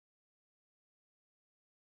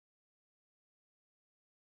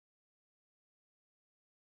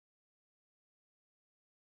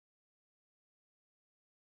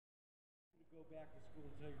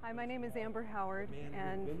Hi, my name is Amber Howard,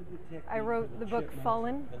 and I wrote the book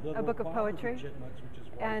Fallen, a book of poetry.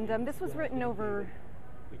 And this was written over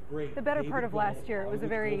the better part of last year. It was a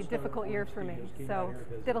very difficult year for me, so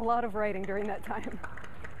did a lot of writing during that time.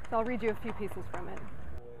 So I'll read you a few pieces from it.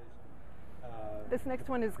 This next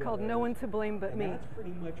one is called No One to Blame But Me.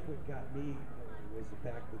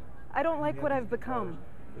 I don't like what I've become.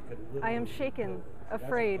 I am shaken,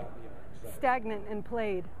 afraid, stagnant and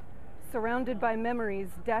played, surrounded by memories,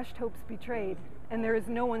 dashed hopes betrayed, and there is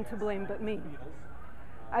no one to blame but me.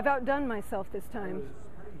 I've outdone myself this time,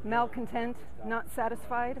 malcontent, not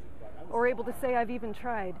satisfied, or able to say I've even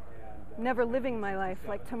tried, never living my life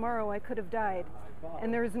like tomorrow I could have died,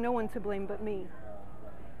 and there is no one to blame but me.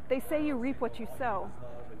 They say you reap what you sow.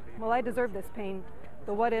 Well, I deserve this pain,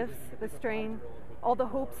 the what-ifs, the strain, all the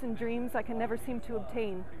hopes and dreams I can never seem to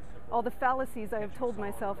obtain, all the fallacies I have told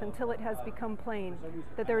myself until it has become plain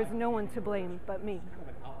that there is no one to blame but me.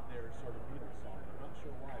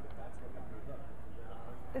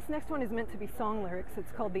 This next one is meant to be song lyrics.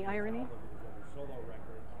 It's called The Irony.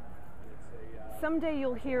 Someday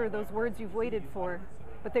you'll hear those words you've waited for,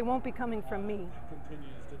 but they won't be coming from me.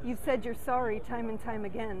 You've said you're sorry time and time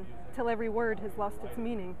again, till every word has lost its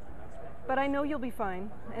meaning. But I know you'll be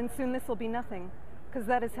fine, and soon this will be nothing, because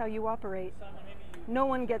that is how you operate. No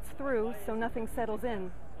one gets through, so nothing settles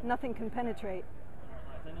in. Nothing can penetrate.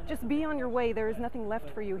 Just be on your way. There is nothing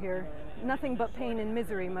left for you here. Nothing but pain and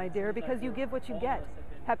misery, my dear, because you give what you get.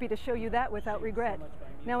 Happy to show you that without regret.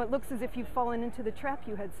 Now it looks as if you've fallen into the trap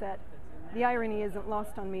you had set. The irony isn't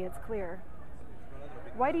lost on me, it's clear.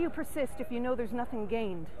 Why do you persist if you know there's nothing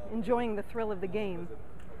gained, enjoying the thrill of the game?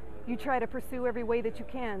 You try to pursue every way that you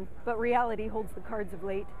can, but reality holds the cards of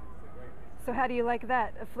late. So how do you like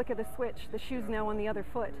that? A flick of the switch, the shoe's now on the other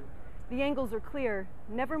foot. The angles are clear,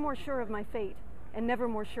 never more sure of my fate, and never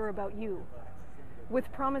more sure about you.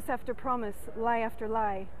 With promise after promise, lie after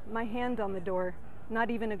lie, my hand on the door, not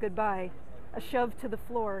even a goodbye, a shove to the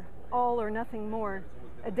floor, all or nothing more,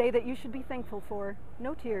 a day that you should be thankful for,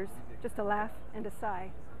 no tears, just a laugh and a sigh.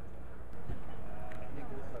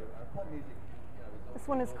 This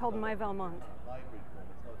one is called My Valmont.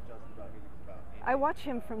 I watch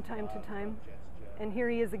him from time to time, and here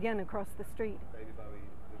he is again across the street.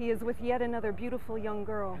 He is with yet another beautiful young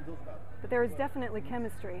girl, but there is definitely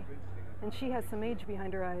chemistry, and she has some age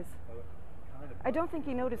behind her eyes. I don't think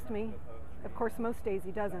he noticed me. Of course, most days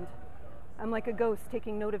he doesn't. I'm like a ghost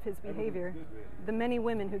taking note of his behavior, the many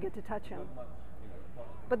women who get to touch him.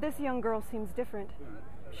 But this young girl seems different.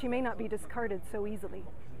 She may not be discarded so easily.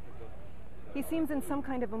 He seems in some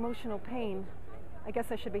kind of emotional pain. I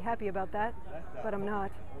guess I should be happy about that, but I'm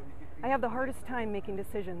not. I have the hardest time making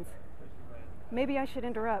decisions. Maybe I should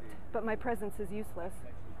interrupt, but my presence is useless.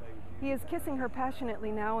 He is kissing her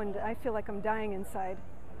passionately now, and I feel like I'm dying inside.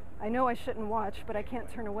 I know I shouldn't watch, but I can't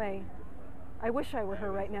turn away. I wish I were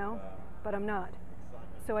her right now, but I'm not.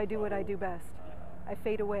 So I do what I do best. I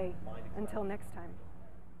fade away. Until next time.